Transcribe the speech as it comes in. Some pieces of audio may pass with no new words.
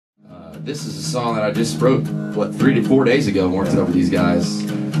This is a song that I just wrote, what, 3 to 4 days ago and worked it up with these guys.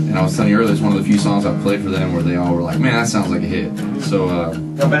 And I was telling you earlier, it's one of the few songs I played for them where they all were like, man, that sounds like a hit. So,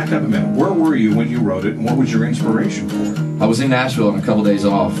 now back up a minute. Where were you when you wrote it, and what was your inspiration for it? I was in Nashville on a couple days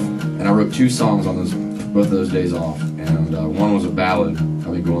off, and I wrote 2 songs on both of those days off. And one was a ballad.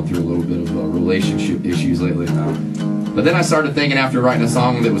 I've been going through a little bit of relationship issues lately. But then I started thinking after writing a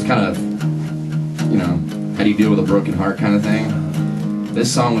song that was kind of, you know, how do you deal with a broken heart kind of thing. This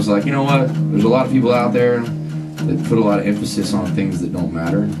song was like, you know what, there's a lot of people out there that put a lot of emphasis on things that don't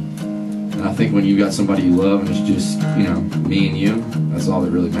matter. And I think when you got somebody you love and it's just, you know, me and you, that's all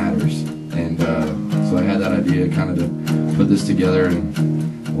that really matters. And so I had that idea kind of to put this together and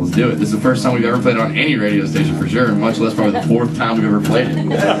let's do it. This is the first time we've ever played it on any radio station for sure, much less probably the 4th time we've ever played it.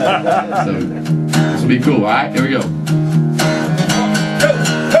 So this will be cool, alright? Here we go.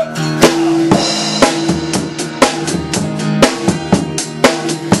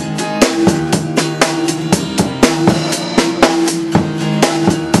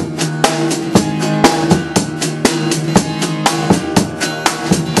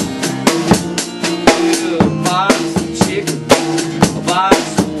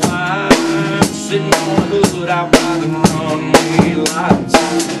 Out by the runway lights,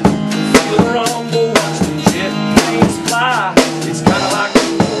 feel the rumble, watch the jet planes fly. It's kind of like a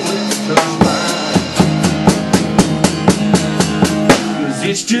rolling touchline, 'cause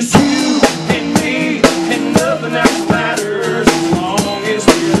it's just you and me and nothing else matters. As long as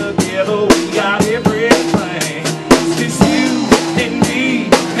we're together, we got everything. It's just you and me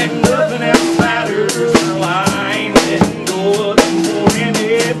and nothing else matters. Girl, I ain't letting go of you for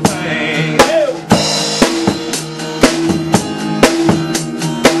anything.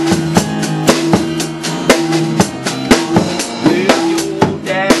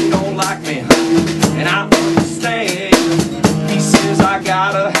 And I understand. He says I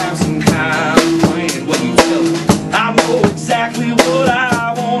gotta have some kind of plan. What you tell him? I know exactly what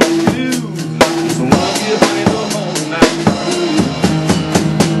I want to do. So love you, honey, the whole night through.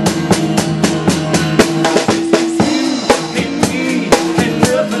 It's you and me, and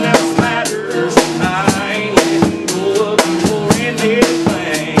nothing else matters. I ain't letting go of you for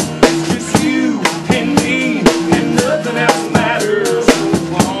anything. It's just you and me, and nothing else matters. As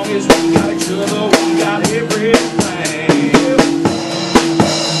long as we got each other, we got everything.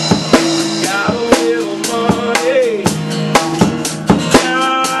 Got a little money,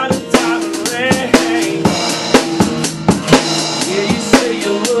 got a diamond ring. Yeah, you say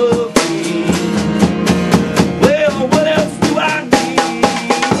you love me. Well, what else do I need?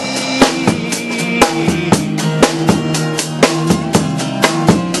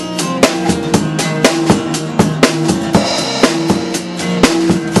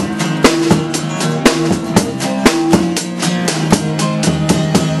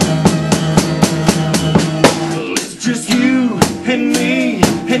 Just you and me,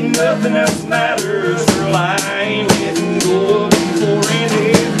 and nothing else matters. Girl, I ain't